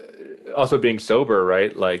 Or also being sober,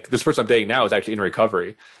 right? Like this person I'm dating now is actually in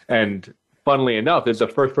recovery. And funnily enough, it's the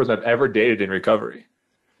first person I've ever dated in recovery.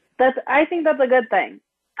 I think that's a good thing.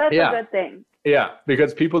 That's a good thing. Yeah,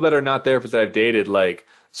 because people that are not therapists that I've dated, like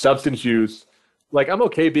substance use, like I'm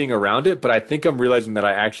okay being around it, but I think I'm realizing that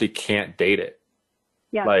I actually can't date it.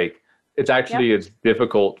 Yeah. Like it's actually it's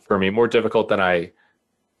difficult for me, more difficult than I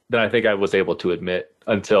think I was able to admit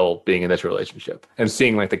until being in this relationship and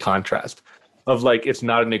seeing like the contrast of like it's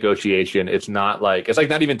not a negotiation. It's not like it's like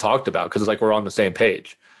not even talked about because it's like we're on the same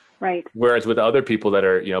page. Right. Whereas with other people that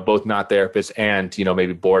are, both not therapists and,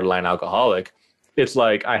 maybe borderline alcoholic, it's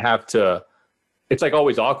like it's like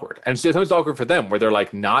always awkward. And sometimes awkward for them where they're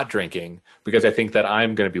like not drinking because I think that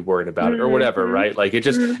I'm going to be worried about it or whatever, right? Like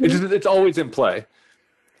it's always in play.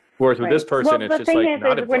 Whereas with this person, it's just like not in play.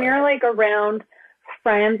 The thing is, when you're like around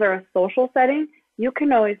friends or a social setting, you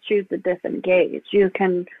can always choose to disengage. You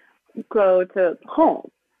can go to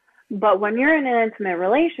home. But when you're in an intimate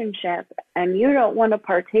relationship and you don't want to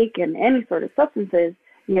partake in any sort of substances,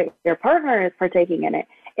 your partner is partaking in it,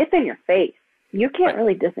 it's in your face. You can't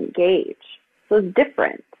really disengage. So it's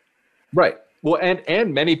different. Right. Well,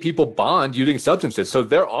 and many people bond using substances. So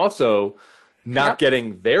they're also not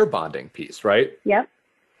getting their bonding piece, right? Yep.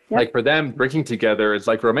 Like for them, drinking together is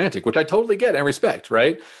like romantic, which I totally get and respect,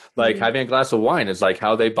 right? Like having a glass of wine is like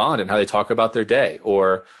how they bond and how they talk about their day.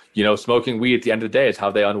 Or, smoking weed at the end of the day is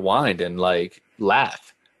how they unwind and like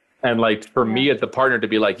laugh. And like for me as the partner to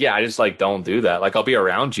be like, I just like don't do that. Like I'll be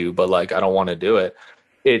around you, but like I don't want to do it.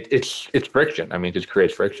 It's friction. I mean, it just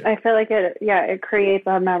creates friction. I feel like it creates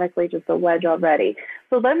automatically just a wedge already.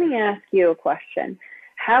 So let me ask you a question.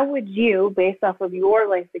 How would you, based off of your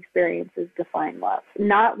life experiences, define love?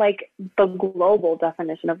 Not like the global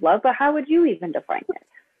definition of love, but how would you even define it?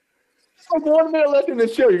 Like 1 minute left in the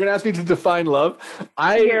show. You're going to ask me to define love?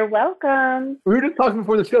 You're welcome. We were just talking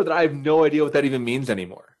before the show that I have no idea what that even means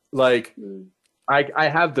anymore. Like, I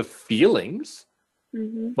have the feelings,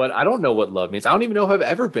 but I don't know what love means. I don't even know if I've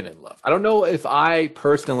ever been in love. I don't know if I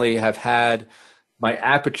personally have had my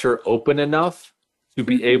aperture open enough to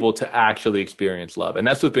be able to actually experience love. And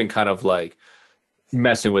that's what's been kind of like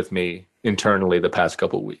messing with me internally the past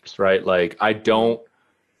couple of weeks, right? Like, I don't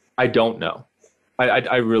know.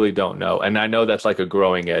 I really don't know. And I know that's like a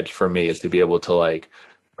growing edge for me is to be able to like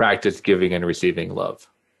practice giving and receiving love.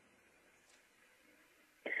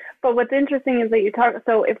 But what's interesting is that you talk,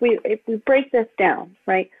 so if we break this down,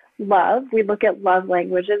 right? Love, we look at love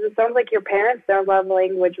languages. It sounds like your parents, their love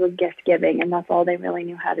language was gift giving, and that's all they really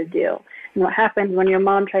knew how to do. And what happens when your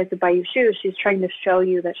mom tries to buy you shoes, she's trying to show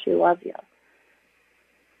you that she loves you.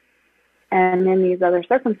 And in these other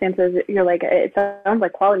circumstances, you're like, it sounds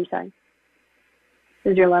like quality time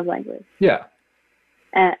is your love language. Yeah.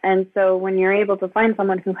 And so when you're able to find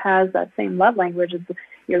someone who has that same love language,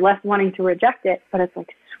 you're less wanting to reject it, but it's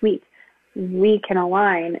like, sweet, we can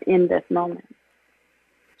align in this moment.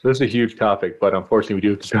 So this is a huge topic, but unfortunately we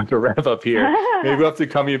do have to wrap up here. Maybe we'll have to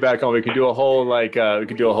come you back on. We could do a whole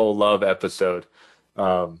love episode.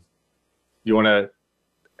 You want to,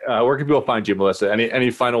 where can people find you, Melissa? Any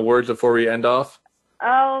final words before we end off?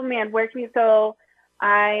 Oh man, so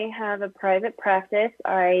I have a private practice.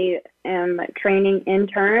 I am training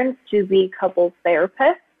interns to be couples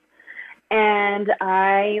therapists. And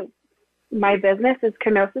my business is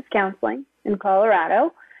Kenosis Counseling in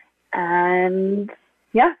Colorado. And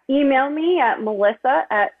email me at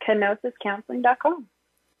melissa@kenosiscounseling.com.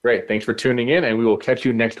 Great. Thanks for tuning in, and we will catch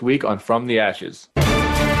you next week on From the Ashes.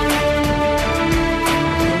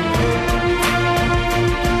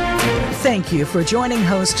 Thank you for joining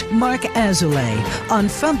host Marc Azoulay on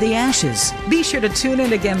From the Ashes. Be sure to tune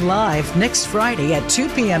in again live next Friday at 2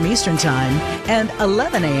 p.m. Eastern Time and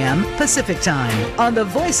 11 a.m. Pacific Time on the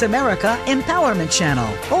Voice America Empowerment Channel,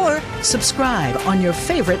 or subscribe on your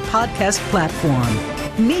favorite podcast platform.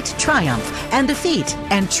 Meet triumph and defeat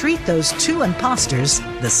and treat those two imposters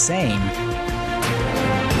the same.